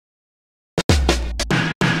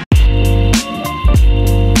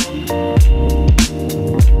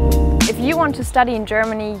to study in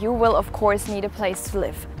Germany, you will of course need a place to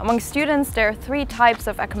live. Among students, there are three types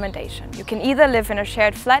of accommodation. You can either live in a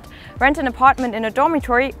shared flat, rent an apartment in a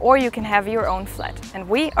dormitory, or you can have your own flat. And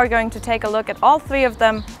we are going to take a look at all three of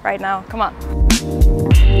them right now. Come on.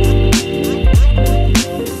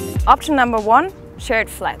 Option number one,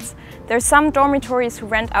 shared flats. There are some dormitories who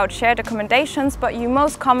rent out shared accommodations, but you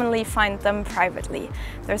most commonly find them privately.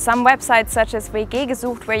 There are some websites such as WG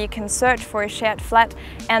gesucht where you can search for a shared flat,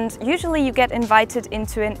 and usually you get invited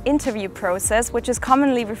into an interview process, which is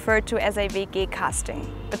commonly referred to as a WG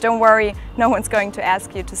casting. But don't worry, no one's going to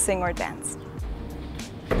ask you to sing or dance.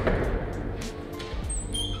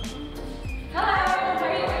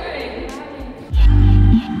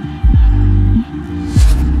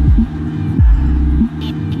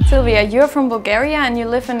 Sylvia, you're from Bulgaria and you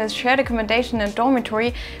live in a shared accommodation and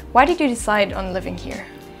dormitory. Why did you decide on living here?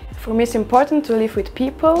 For me it's important to live with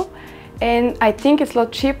people, and I think it's a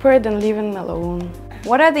lot cheaper than living alone.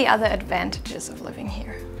 What are the other advantages of living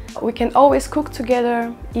here? We can always cook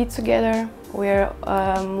together, eat together, we're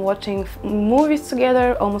watching movies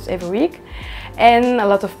together almost every week, and a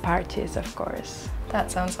lot of parties, of course.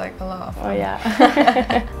 That sounds like a lot of fun. Oh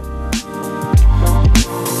yeah.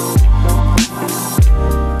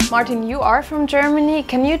 Martin, you are from Germany.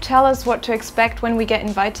 Can you tell us what to expect when we get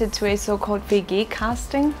invited to a so-called WG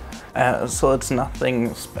casting? So it's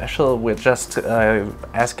nothing special. We're just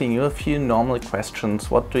asking you a few normal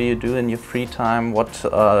questions. What do you do in your free time? What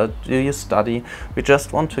do you study? We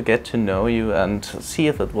just want to get to know you and see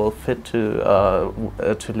if it will fit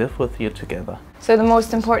to live with you together. So the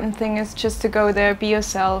most important thing is just to go there, be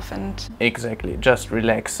yourself and... Exactly, just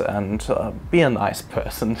relax and be a nice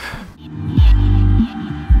person.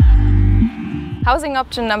 Housing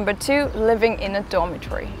option number two, living in a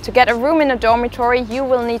dormitory. To get a room in a dormitory, you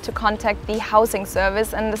will need to contact the housing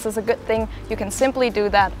service, and this is a good thing. You can simply do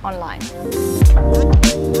that online.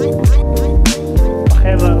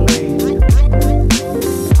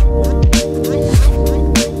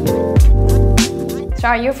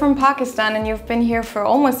 Shah, you're from Pakistan and you've been here for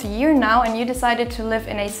almost a year now, and you decided to live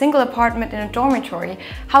in a single apartment in a dormitory.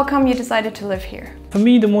 How come you decided to live here? For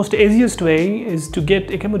me, the most easiest way is to get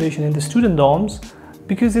accommodation in the student dorms,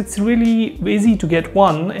 because it's really easy to get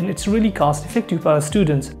one and it's really cost effective for our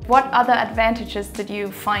students. What other advantages did you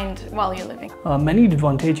find while you're living? Many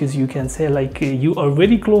advantages, you can say, like you are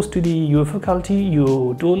very close to your faculty,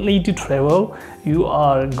 you don't need to travel, you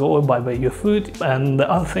are go by your food, and the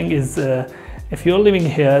other thing is if you're living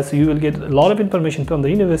here, so you will get a lot of information from the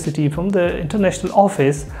university, from the international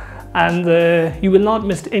office, and you will not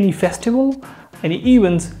miss any festival, any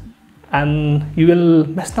events, and you will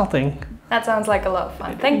miss nothing. That sounds like a lot of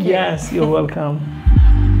fun. Thank you. Yes, you're welcome.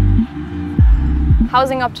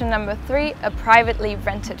 Housing option number three, a privately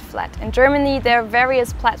rented flat. In Germany, there are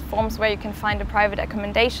various platforms where you can find a private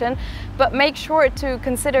accommodation, but make sure to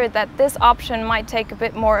consider that this option might take a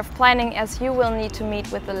bit more of planning, as you will need to meet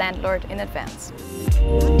with the landlord in advance.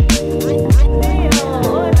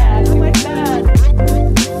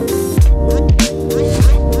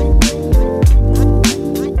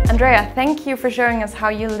 Andrea, thank you for showing us how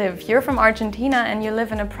you live. You're from Argentina and you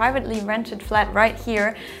live in a privately rented flat right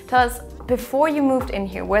here. Tell us, before you moved in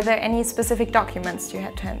here, were there any specific documents you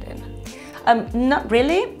had to hand in? Not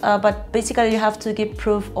really, but basically you have to give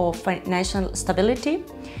proof of financial stability.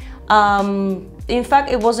 In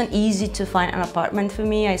fact, it wasn't easy to find an apartment for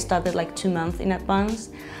me. I started like 2 months in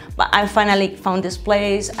advance, but I finally found this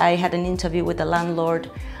place. I had an interview with the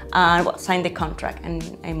landlord and signed the contract,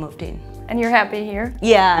 and I moved in. And you're happy here?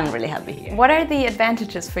 Yeah, I'm really happy here. What are the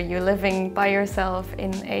advantages for you living by yourself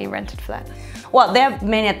in a rented flat? Well, there are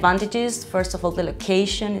many advantages. First of all, the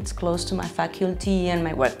location. It's close to my faculty and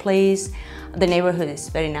my workplace. The neighborhood is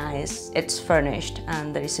very nice. It's furnished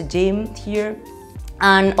and there is a gym here.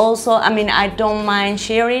 And also, I mean, I don't mind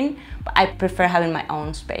sharing, but I prefer having my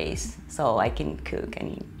own space so I can cook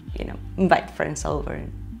and, you know, invite friends over and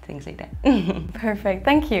things like that. Perfect,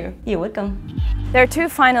 thank you. You're welcome. There are two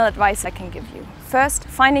final advice I can give you. First,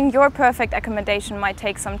 finding your perfect accommodation might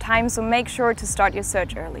take some time, so make sure to start your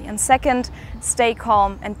search early. And second, stay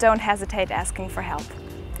calm and don't hesitate asking for help.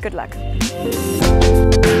 Good luck.